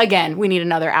 Right. Again, we need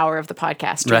another hour of the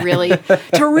podcast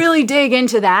to really dig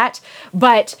into that.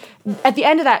 But at the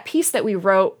end of that piece that we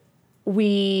wrote,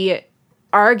 we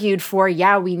argued for,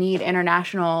 we need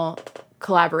international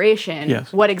collaboration.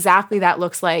 Yes. What exactly that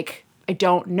looks like, I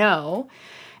don't know.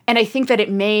 And I think that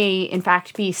it may, in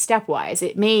fact, be stepwise.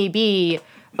 It may be,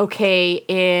 okay,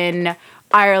 in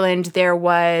Ireland, there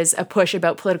was a push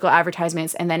about political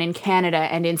advertisements, and then in Canada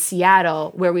and in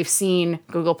Seattle, where we've seen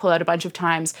Google pull out a bunch of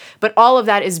times. But all of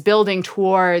that is building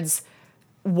towards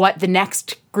what the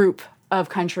next group of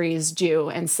countries do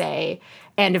and say.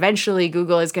 And eventually,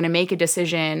 Google is going to make a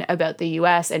decision about the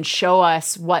US and show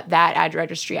us what that ad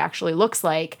registry actually looks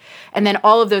like. And then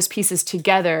all of those pieces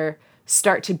together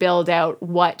start to build out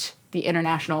what the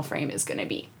international frame is going to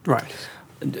be. Right.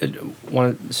 I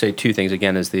want to say two things,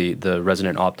 again, as the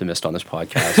resident optimist on this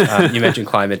podcast. You mentioned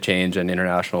climate change and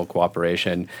international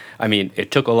cooperation. I mean,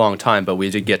 it took a long time, but we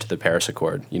did get to the Paris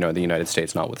Accord, the United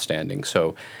States notwithstanding.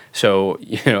 So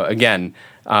again,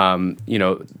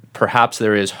 perhaps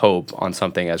there is hope on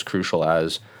something as crucial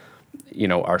as,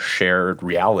 our shared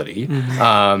reality,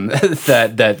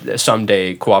 that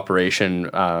someday cooperation,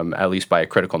 at least by a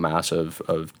critical mass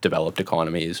of developed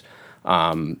economies,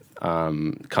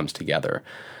 comes together.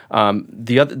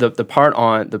 The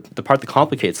part that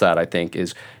complicates that, I think,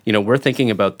 is we're thinking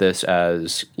about this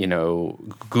as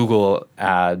Google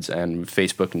ads and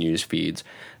Facebook news feeds.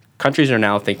 Countries are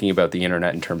now thinking about the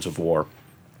internet in terms of war,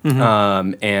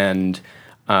 it's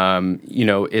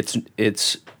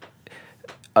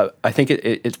I think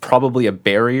it's probably a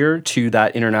barrier to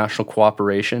that international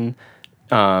cooperation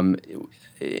in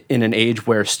an age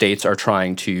where states are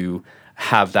trying to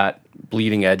have that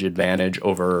bleeding edge advantage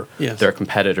over their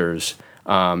competitors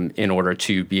in order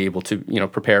to be able to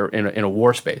prepare in a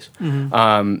war space.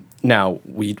 Now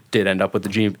we did end up with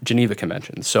the Geneva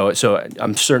Convention, so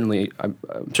I'm certainly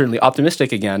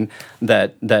optimistic again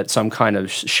that some kind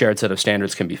of shared set of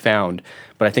standards can be found.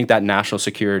 But I think that national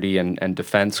security and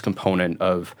defense component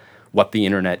of what the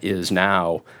internet is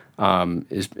now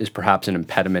is perhaps an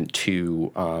impediment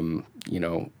to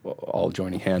all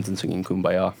joining hands and singing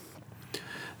Kumbaya.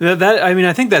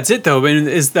 I think that's it, though. I mean,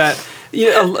 is that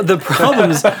the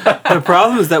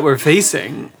problems that we're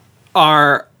facing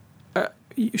are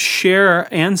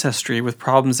share ancestry with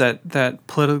problems that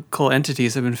political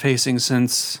entities have been facing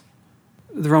since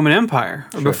the Roman Empire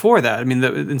or before that. I mean,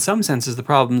 in some senses, the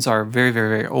problems are very,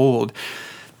 very, very old.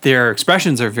 Their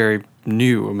expressions are very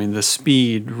new. I mean, the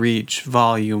speed, reach,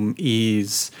 volume,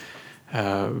 ease,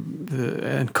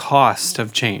 and cost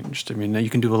have changed. I mean, you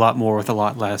can do a lot more with a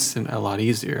lot less and a lot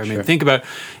easier. I mean, think about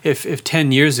if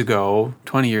 10 years ago,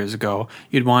 20 years ago,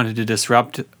 you'd wanted to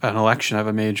disrupt an election of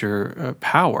a major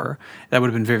power, that would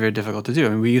have been very, very difficult to do. I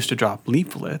mean, we used to drop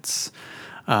leaflets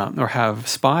or have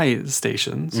spy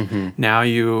stations. Now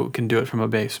you can do it from a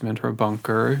basement or a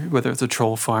bunker, whether it's a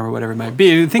troll farm or whatever it might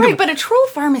be. But a troll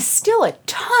farm is still a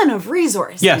ton of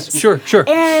resources. Yes, sure.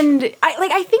 And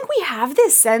I think we have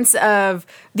this sense of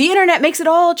the internet makes it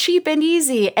all cheap and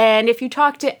easy. And if you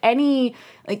talk to any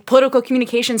political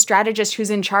communication strategist who's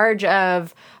in charge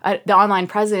of the online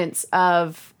presence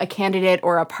of a candidate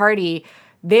or a party,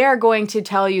 they are going to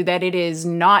tell you that it is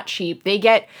not cheap. They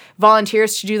get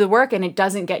volunteers to do the work, and it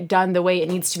doesn't get done the way it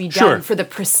needs to be done for the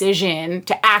precision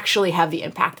to actually have the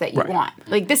impact that you want.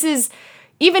 This is,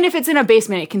 even if it's in a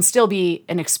basement, it can still be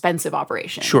an expensive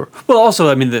operation. Sure. Well, also,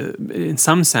 I mean, in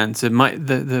some sense, it might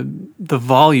the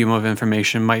volume of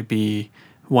information might be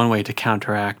one way to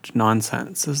counteract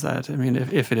nonsense. Is that, I mean,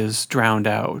 if it is drowned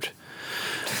out.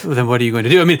 then what are you going to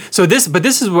do? I mean, but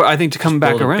this is where I think to come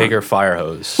back around. Bigger fire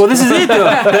hose. Well, this is it, though.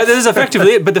 That is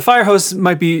effectively it. But the fire hose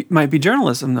might be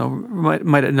journalism, though.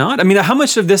 Might it not? I mean, how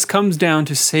much of this comes down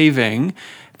to saving,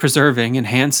 preserving,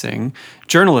 enhancing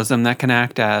journalism that can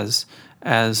act as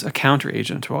a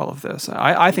counter-agent to all of this?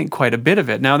 I think quite a bit of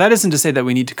it. Now, that isn't to say that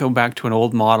we need to go back to an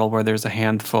old model where there's a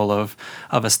handful of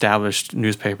established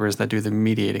newspapers that do the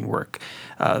mediating work.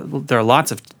 There are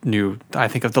lots of new, I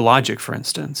think of The Logic, for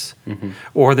instance,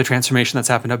 or the transformation that's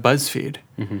happened at BuzzFeed,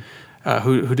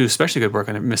 who do especially good work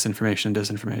on misinformation,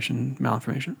 disinformation,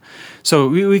 malinformation. So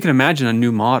we can imagine a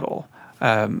new model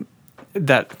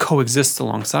that coexists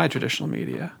alongside traditional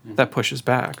media, that pushes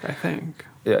back, I think.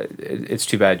 Yeah, it's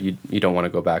too bad you don't want to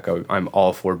go back. I'm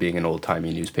all for being an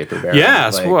old-timey newspaper bearer.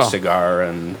 Yes, like cigar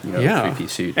and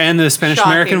three-piece suit. And the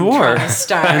Spanish-American War. And the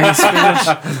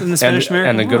Spanish-American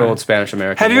and the good old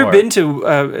Spanish-American War. Have you ever been to,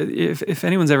 if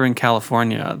anyone's ever in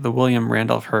California, the William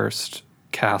Randolph Hearst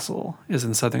Castle is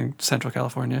in central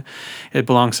California. It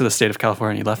belongs to the state of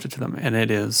California. He left it to them, and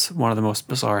it is one of the most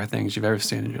bizarre things you've ever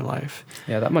seen in your life.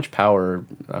 Yeah, that much power.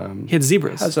 He had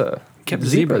zebras. Kept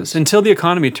zebras until the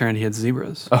economy turned. He had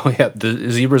zebras. Oh yeah, the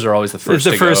zebras are always the first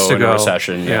to go in a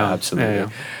recession. Yeah,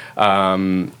 absolutely.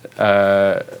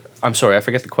 Yeah. I'm sorry, I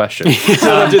forget the question.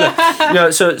 Don't do that. No,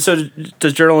 so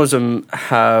does journalism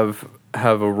have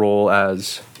a role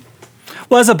as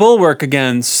a bulwark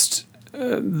against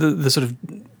the sort of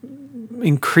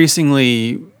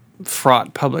increasingly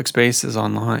fraught public spaces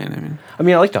online? I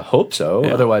mean, I like to hope so.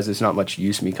 Yeah. Otherwise, there's not much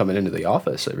use me coming into the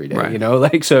office every day.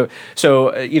 Right. So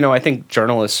I think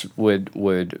journalists would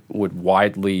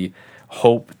widely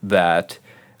hope that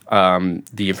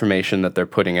the information that they're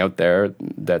putting out there,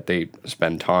 that they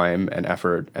spend time and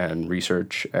effort and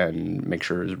research and make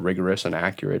sure is rigorous and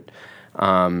accurate,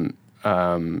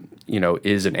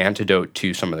 is an antidote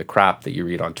to some of the crap that you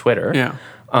read on Twitter. Yeah.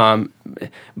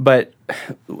 But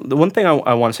the one thing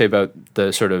I want to say about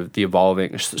the sort of the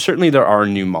evolving, certainly there are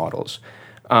new models,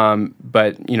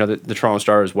 but the Toronto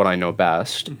Star is what I know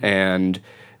best, and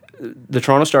the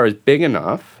Toronto Star is big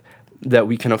enough that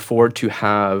we can afford to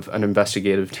have an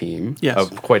investigative team,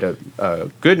 of quite a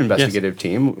good investigative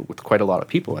team with quite a lot of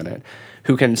people in it,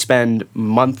 who can spend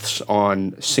months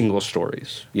on single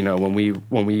stories. When we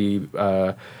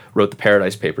wrote the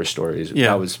Paradise Papers stories,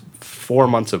 that was 4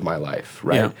 months of my life,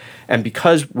 right? Yeah. And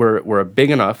because we're a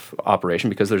big enough operation,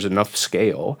 because there's enough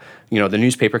scale, the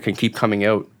newspaper can keep coming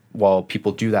out while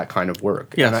people do that kind of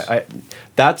work. Yes. And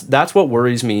that's what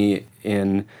worries me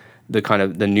in the kind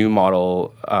of the new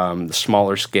model, the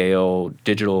smaller scale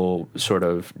digital sort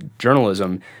of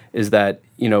journalism, is that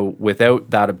without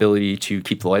that ability to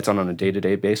keep the lights on a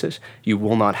day-to-day basis, you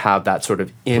will not have that sort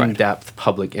of in-depth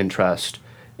public interest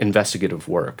investigative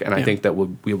work, and I think that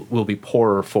we'll be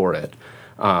poorer for it,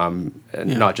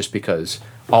 not just because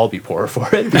I'll be poorer for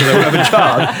it because I don't have a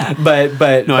job,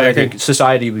 but I think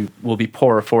society will be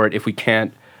poorer for it if we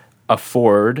can't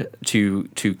afford to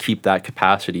keep that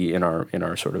capacity in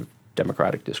our sort of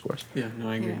democratic discourse. Yeah, no,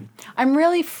 I agree. Yeah. I'm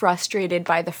really frustrated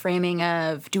by the framing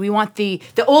of, do we want the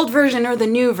old version or the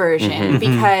new version?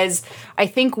 Because I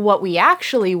think what we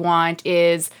actually want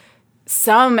is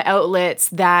some outlets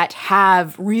that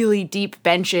have really deep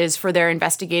benches for their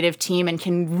investigative team and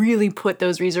can really put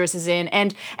those resources in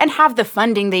and have the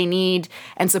funding they need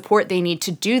and support they need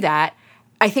to do that.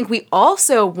 I think we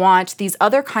also want these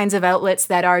other kinds of outlets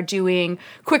that are doing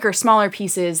quicker, smaller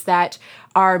pieces that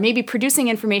are maybe producing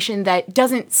information that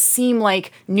doesn't seem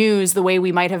like news the way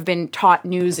we might have been taught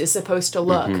news is supposed to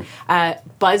look.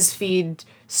 BuzzFeed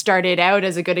started out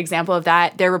as a good example of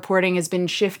that. Their reporting has been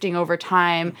shifting over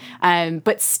time,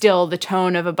 but still the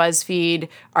tone of a BuzzFeed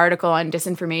article on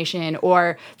disinformation,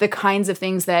 or the kinds of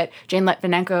things that Jane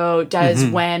Litvinenko does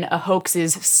when a hoax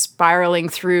is spiraling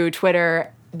through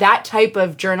Twitter, that type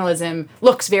of journalism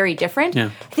looks very different. Yeah.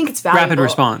 I think it's valuable. Rapid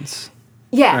response.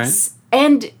 Yes. Right?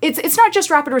 And it's not just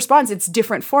rapid response, it's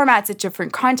different formats, it's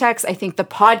different contexts. I think the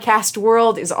podcast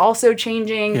world is also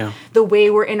changing the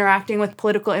way we're interacting with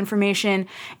political information.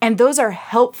 And those are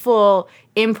helpful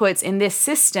inputs in this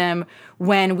system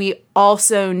when we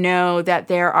also know that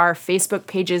there are Facebook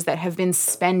pages that have been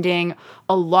spending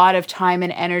a lot of time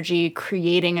and energy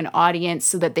creating an audience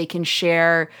so that they can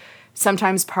share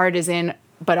sometimes partisan,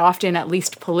 but often at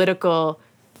least political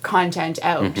content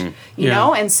out, you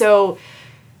know? And so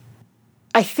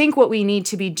I think what we need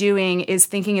to be doing is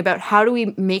thinking about how do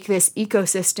we make this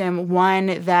ecosystem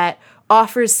one that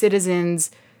offers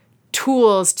citizens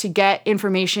tools to get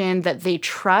information that they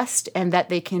trust and that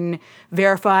they can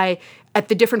verify at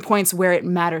the different points where it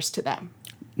matters to them.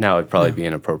 now would probably be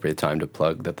an appropriate time to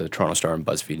plug that the Toronto Star and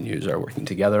BuzzFeed News are working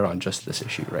together on just this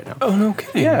issue right now. Oh, no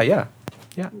kidding.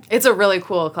 Yeah. It's a really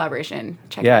cool collaboration.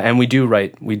 Check it Yeah, out. and we do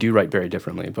write very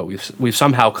differently, but we've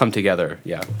somehow come together.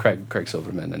 Yeah, Craig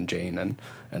Silverman and Jane and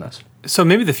us. So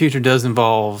maybe the future does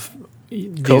involve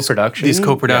Co-production. These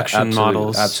co-production Yeah,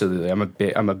 models. Absolutely,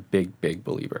 I'm a big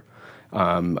believer.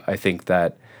 I think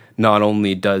that not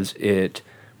only does it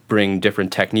bring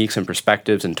different techniques and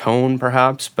perspectives and tone,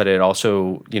 perhaps, but it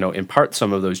also, imparts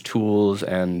some of those tools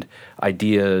and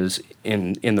ideas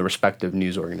in the respective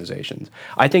news organizations.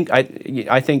 I think we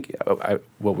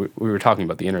were talking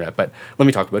about the internet, but let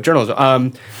me talk about journalism.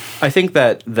 I think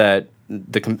that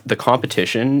the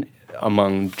competition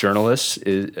among journalists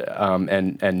is,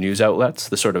 and news outlets,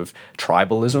 the sort of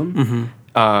tribalism,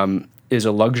 is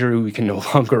a luxury we can no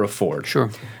longer afford. Sure.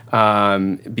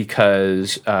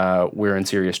 Because we're in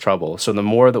serious trouble. So the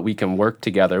more that we can work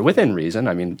together within reason,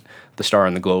 I mean, the Star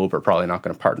and the Globe are probably not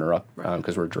going to partner up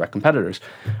because we're direct competitors.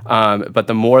 But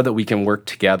the more that we can work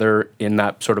together in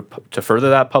that sort of to further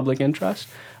that public interest,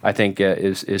 I think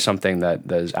is something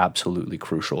that is absolutely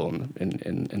crucial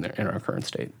in our current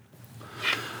state.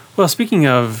 Well, speaking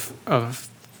of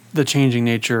the changing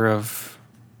nature of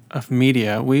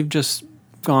media, we've just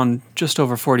gone just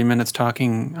over 40 minutes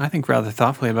talking, I think, rather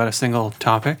thoughtfully about a single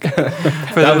topic.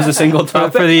 That was a single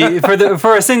topic?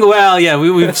 For a single, well, yeah,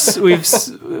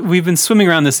 we've been swimming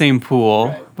around the same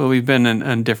pool, but we've been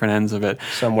on different ends of it.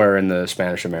 Somewhere in the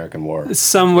Spanish-American War.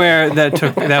 Somewhere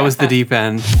that was the deep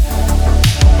end.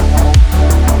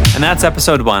 And that's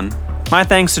episode 1. My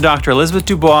thanks to Dr. Elizabeth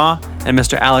Dubois and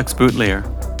Mr. Alex Boutilier.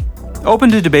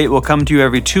 Open to Debate will come to you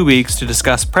every 2 weeks to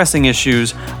discuss pressing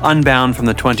issues unbound from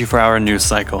the 24-hour news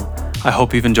cycle. I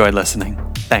hope you've enjoyed listening.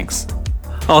 Thanks.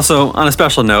 Also, on a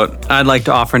special note, I'd like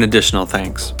to offer an additional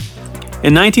thanks.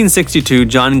 In 1962,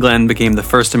 John Glenn became the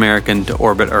first American to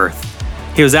orbit Earth.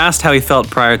 He was asked how he felt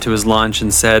prior to his launch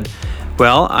and said,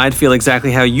 "Well, I'd feel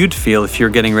exactly how you'd feel if you're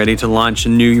getting ready to launch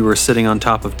and knew you were sitting on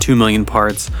top of 2 million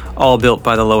parts, all built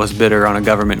by the lowest bidder on a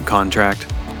government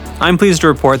contract." I'm pleased to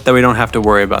report that we don't have to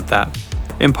worry about that,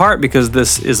 in part because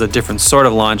this is a different sort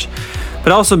of launch,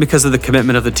 but also because of the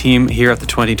commitment of the team here at the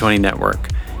 2020 Network,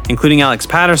 including Alex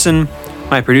Patterson,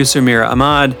 my producer Mira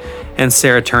Ahmad, and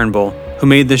Sarah Turnbull, who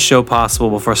made this show possible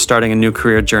before starting a new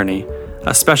career journey.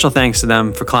 A special thanks to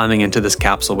them for climbing into this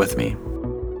capsule with me.